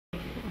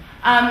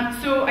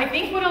So I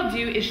think what I'll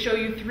do is show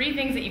you 3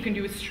 things that you can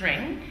do with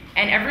string,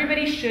 and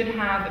everybody should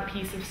have a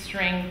piece of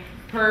string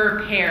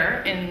per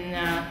pair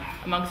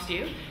amongst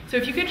you. So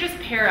if you could just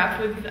pair up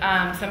with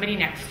somebody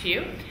next to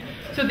you.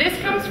 So this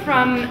comes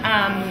from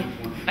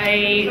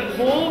a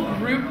whole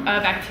group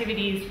of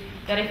activities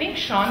that I think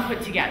Sean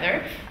put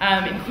together,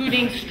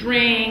 including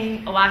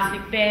string,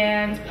 elastic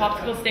bands,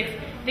 popsicle sticks,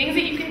 things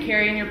that you can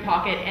carry in your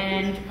pocket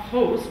and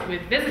host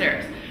with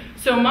visitors.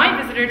 So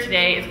my visitor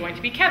today is going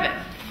to be Kevin.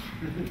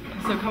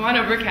 So come on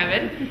over,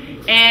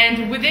 Kevin.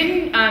 And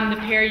within the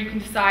pair, you can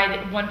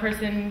decide one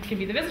person can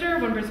be the visitor,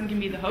 one person can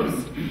be the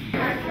host.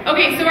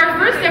 Okay, so our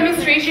first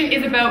demonstration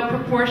is about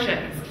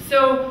proportions.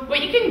 So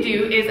what you can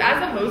do is,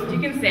 as a host, you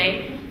can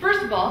say,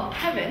 first of all,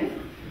 Kevin,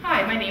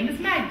 hi, my name is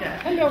Magda.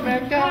 Hello,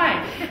 Magda.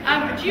 Hi.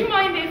 Do you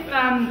mind if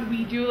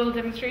we do a little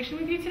demonstration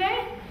with you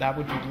today? That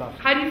would be lovely.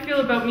 How do you feel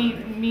about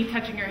me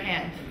touching your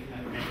hand?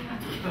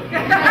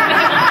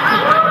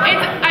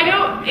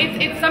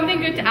 It's something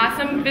good to ask.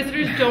 Some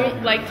visitors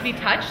don't like to be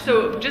touched,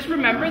 so just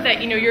remember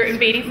that you're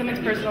invading someone's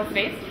personal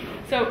space.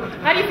 So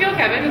how do you feel,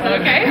 Kevin? Is that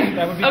okay?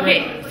 That would be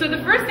great. So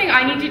the first thing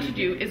I need you to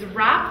do is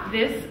wrap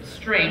this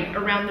string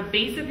around the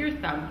base of your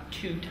thumb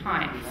 2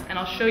 times, and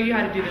I'll show you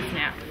how to do this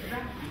now.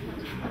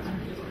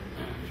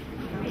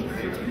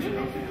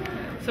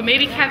 So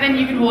maybe, Kevin,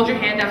 you can hold your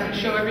hand up and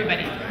show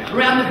everybody.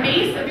 Around the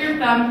base of your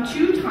thumb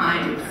 2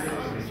 times.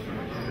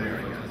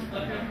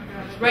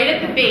 Right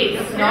at the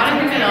base, not in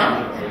the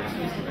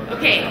middle.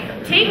 Okay,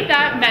 take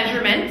that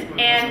measurement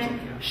and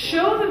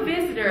show the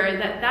visitor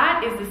that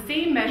that is the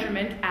same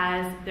measurement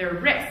as their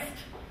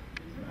wrist.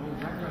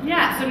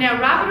 Yeah, so now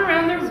wrap it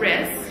around their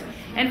wrist,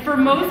 and for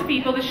most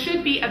people, this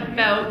should be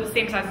about the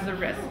same size as their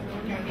wrist.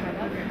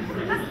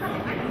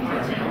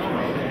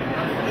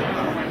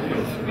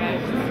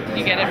 Did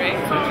you get it right?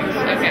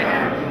 Okay.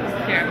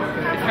 Here,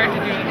 it's hard to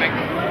do with the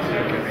microphone.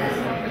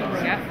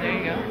 Yeah, there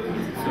you go.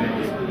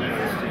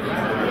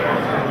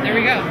 There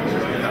we go.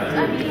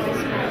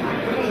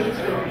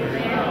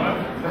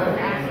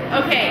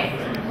 Okay,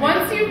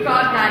 once you've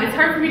got that, it's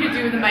hard for me to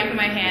do with the mic in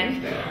my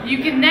hand, you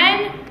can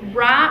then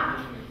wrap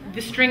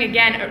the string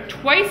again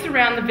twice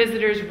around the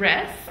visitor's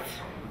wrist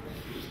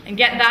and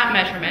get that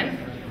measurement.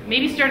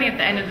 Maybe starting at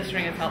the end of the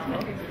string is helpful.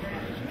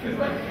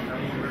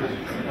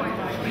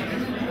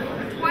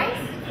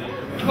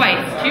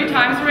 Twice, 2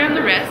 times around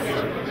the wrist.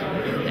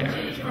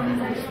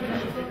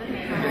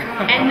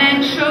 And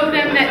then show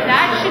them that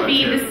that should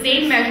be the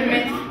same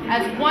measurement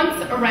as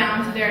once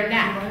around their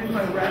neck.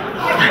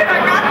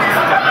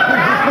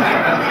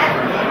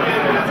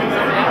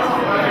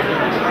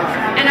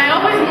 And I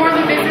always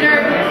warn the visitor,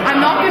 I'm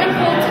not going to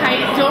pull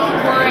tight, don't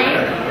worry.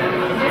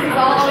 This is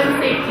all in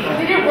safety.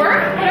 Did it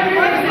work? Did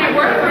it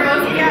work for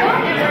most people?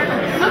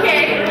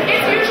 Okay,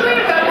 it's usually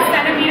about 1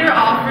 centimeter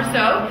off or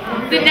so.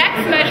 The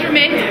next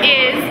measurement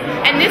is,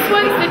 and this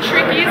one's the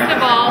trickiest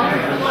of all.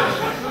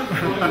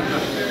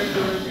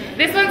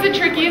 This one's the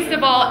trickiest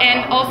of all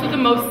and also the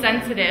most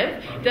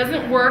sensitive.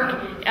 Doesn't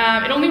work,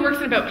 it only works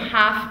in about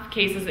half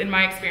cases in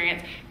my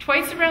experience.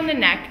 Twice around the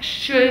neck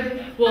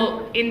should,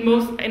 well, in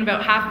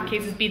about half of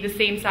cases be the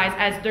same size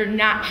as their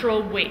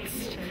natural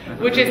waist,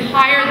 which is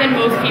higher than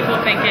most people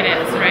think it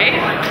is, right?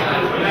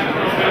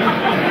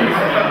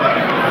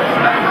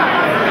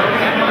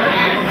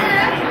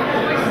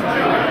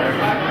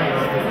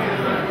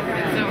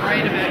 So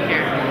right about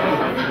here.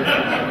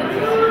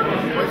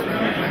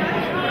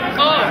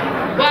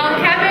 Well,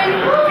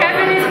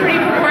 Kevin is pretty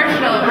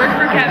proportional. It worked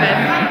for Kevin.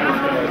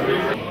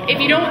 If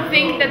you don't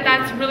think that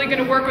that's really going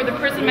to work, or the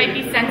person might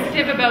be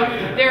sensitive about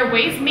their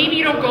waist, maybe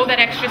you don't go that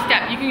extra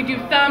step. You can do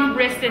thumb,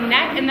 wrist, and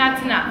neck, and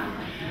that's enough.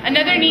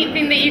 Another neat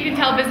thing that you can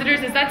tell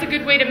visitors is that's a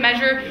good way to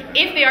measure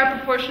if they are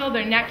proportional,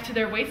 their neck to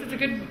their waist. It's a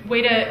good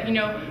way to,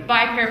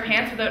 buy a pair of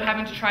pants without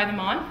having to try them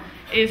on,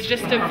 is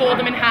just to fold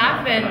them in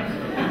half and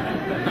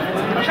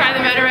try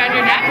them out around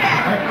your neck.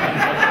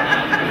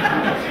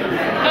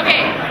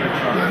 Okay.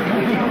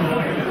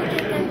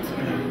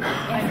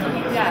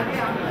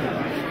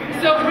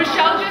 So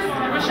Rochelle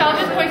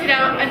just pointed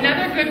out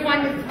another good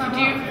one to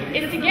do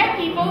is to get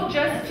people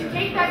just to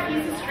take that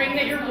piece of string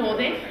that you're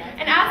holding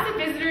and ask the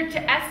visitor to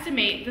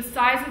estimate the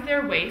size of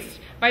their waist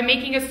by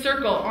making a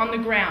circle on the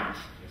ground.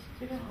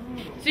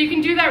 So you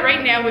can do that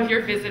right now with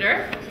your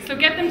visitor. So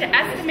get them to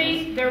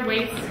estimate their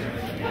waist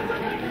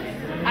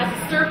as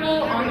a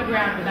circle on the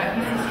ground with that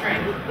piece of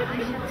string.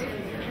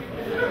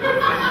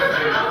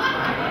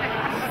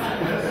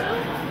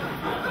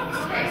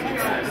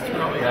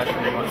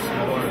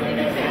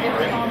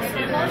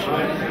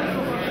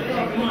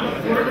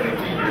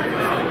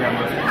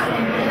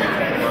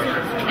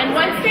 And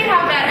once they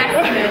have that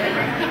estimate,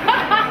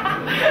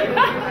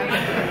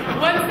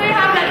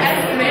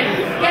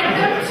 get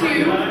them to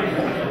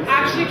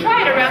actually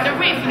try it around their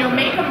waist.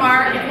 Make a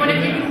mark. If one of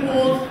you can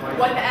hold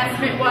what the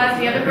estimate was,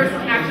 the other person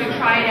can actually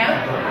try it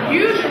out.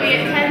 Usually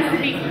it tends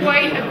to be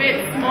quite a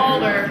bit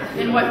smaller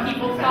than what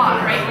people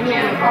thought, right? Did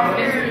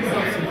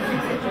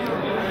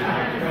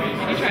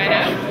you try it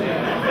out?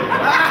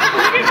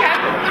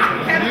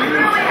 Kevin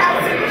really has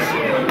some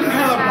issues. You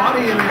have a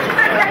body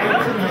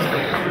image.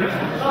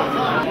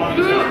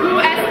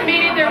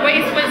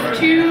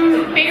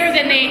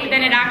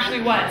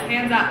 actually was.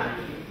 Hands up.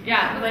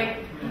 Yeah, like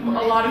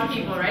a lot of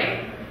people,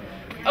 right?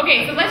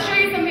 Okay, so let's show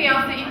you something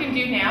else that you can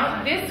do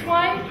now. This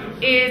one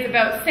is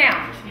about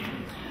sound.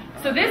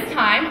 So this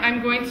time,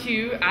 I'm going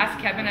to ask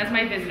Kevin, as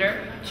my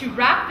visitor, to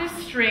wrap this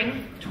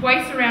string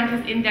twice around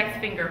his index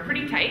finger,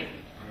 pretty tight.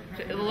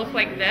 So it'll look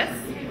like this.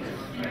 You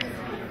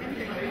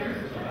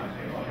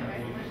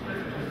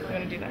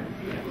want to do that?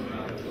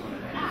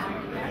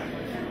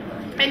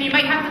 And you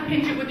might have to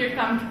pinch it with your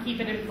thumb to keep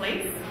it in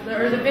place,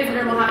 or the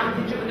visitor will have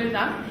to pinch it with their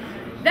thumb.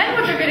 Then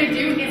what you're going to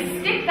do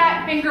is stick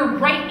that finger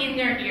right in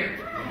their ear.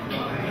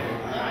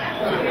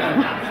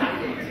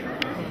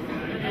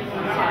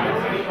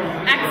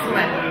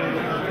 Excellent.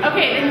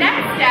 Okay, the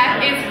next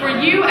step is for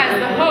you as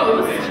the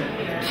host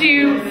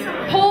to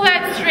pull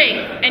that string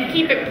and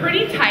keep it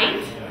pretty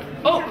tight.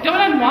 Oh, don't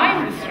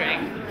unwind the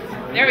string.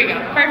 There we go,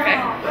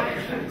 perfect.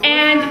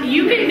 And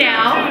you can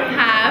now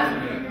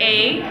have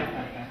a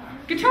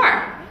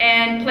guitar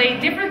and play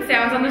different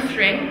sounds on the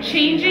string,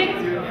 changing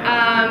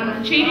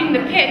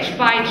the pitch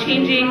by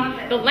changing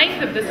the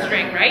length of the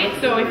string, right?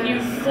 So if you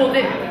hold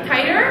it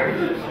tighter,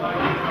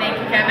 thank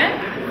you, Kevin.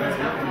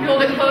 If you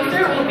hold it closer,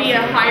 it will be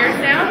a higher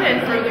sound,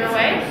 and further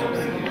away,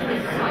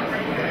 it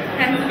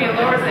tends to be a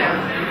lower sound.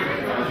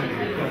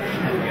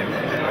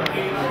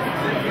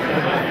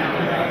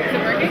 Is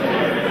it working?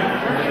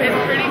 It's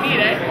pretty neat,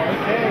 eh?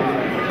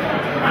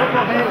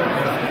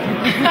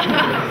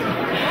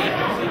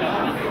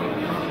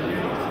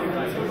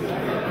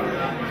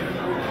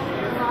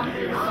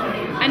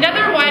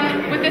 Another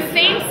one with the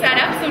same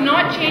setup, so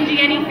not changing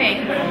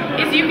anything,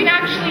 is you can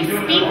actually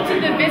speak to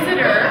the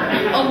visitor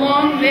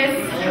along this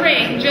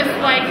string, just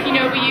like, you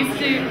know, we used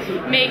to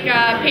make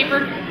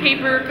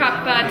paper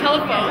cup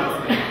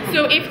telephones.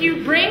 So if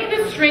you bring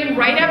the string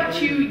right up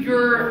to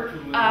your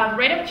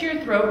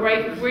throat,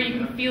 right where you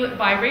can feel it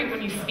vibrate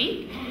when you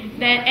speak,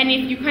 and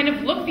if you kind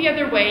of look the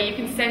other way, you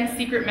can send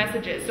secret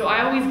messages. So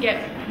I always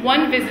get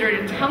one visitor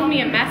to tell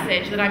me a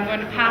message that I'm going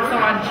to pass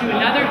on to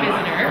another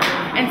visitor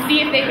and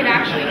see if they can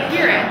actually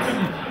hear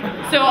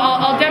it. So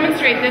I'll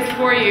demonstrate this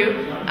for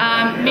you.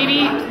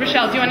 Maybe,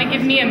 Rochelle, do you want to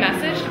give me a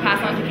message to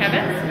pass on to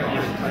Kevin?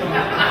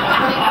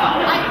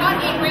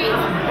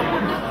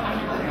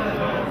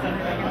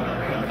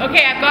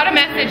 Okay, I've got a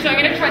message, so I'm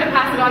going to try to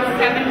pass it on to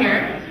Kevin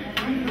here.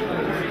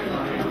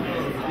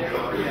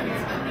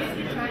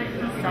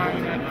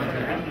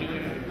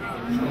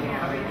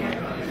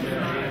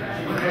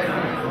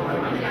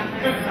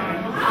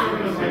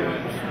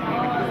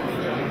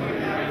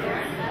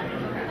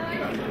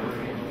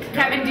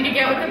 Kevin, did you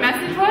get what the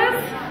message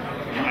was?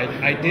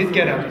 I did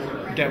get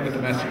what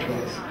the message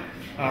was.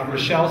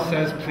 Rochelle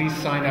says, please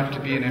sign up to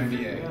be an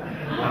MBA.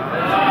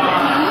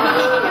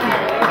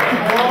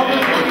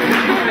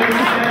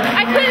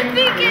 I couldn't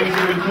think it.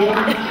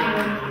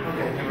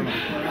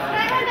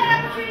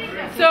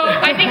 So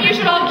I think you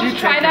should all just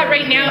try that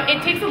right now.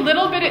 It takes a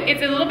little bit,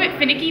 it's a little bit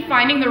finicky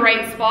finding the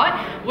right spot.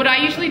 What I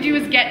usually do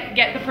is get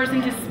the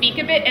person to speak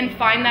a bit and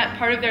find that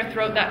part of their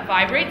throat that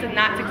vibrates, and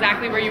that's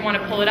exactly where you want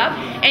to pull it up.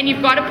 And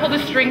you've got to pull the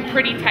string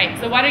pretty tight.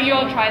 So why don't you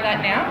all try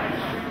that now?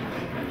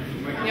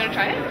 You want to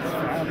try it?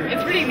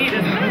 It's pretty neat,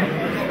 isn't it?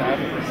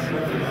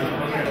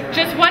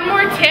 Just one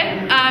more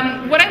tip.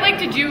 What I like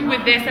to do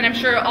with this, and I'm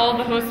sure all of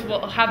the hosts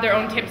will have their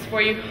own tips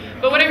for you,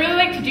 but what I really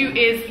like to do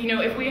is, you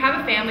know, if we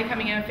have a family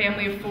coming in, a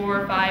family of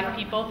 4 or 5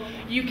 people,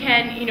 you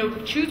can, you know,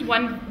 choose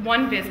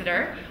one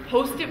visitor,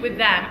 host it with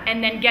them,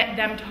 and then get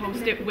them to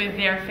host it with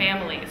their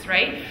families,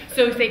 right?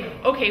 So say,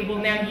 okay, well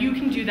now you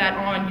can do that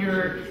on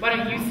your, why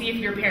don't you see if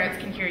your parents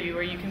can hear you,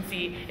 or you can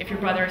see if your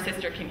brother or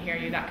sister can hear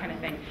you, that kind of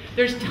thing.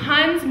 There's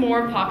tons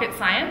more pocket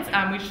science.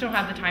 We just don't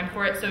have the time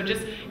for it, so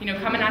just, you know,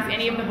 come and ask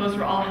any of the hosts.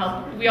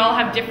 We all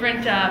have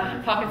different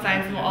pocket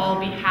science, and we'll all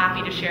be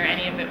happy to share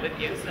any of it with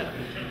you. So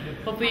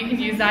hopefully you can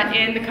use that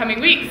in the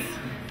coming weeks.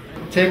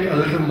 Take a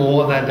little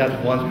more than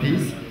that one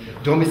piece.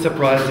 Don't be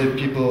surprised if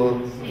people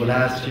will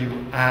ask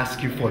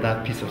you for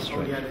that piece of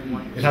string.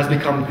 It has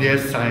become their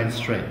science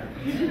string.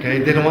 Okay,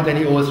 they don't want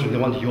any old string, they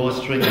want your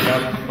string, and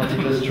that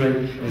particular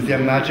string is their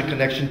magic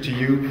connection to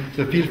you.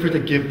 So feel free to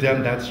give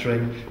them that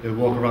string, they'll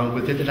walk around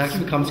with it. It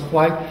actually becomes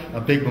quite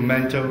a big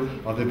memento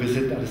of the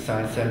visit at the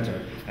Science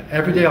Center. An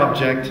everyday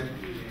object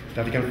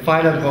that they can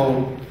find at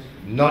home,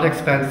 not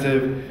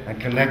expensive, and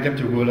connect them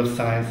to the world of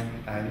science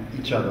and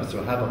each other.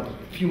 So have a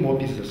few more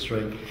pieces of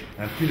string,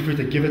 and feel free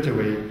to give it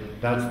away.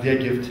 That's their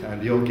gift,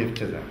 and your gift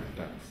to them.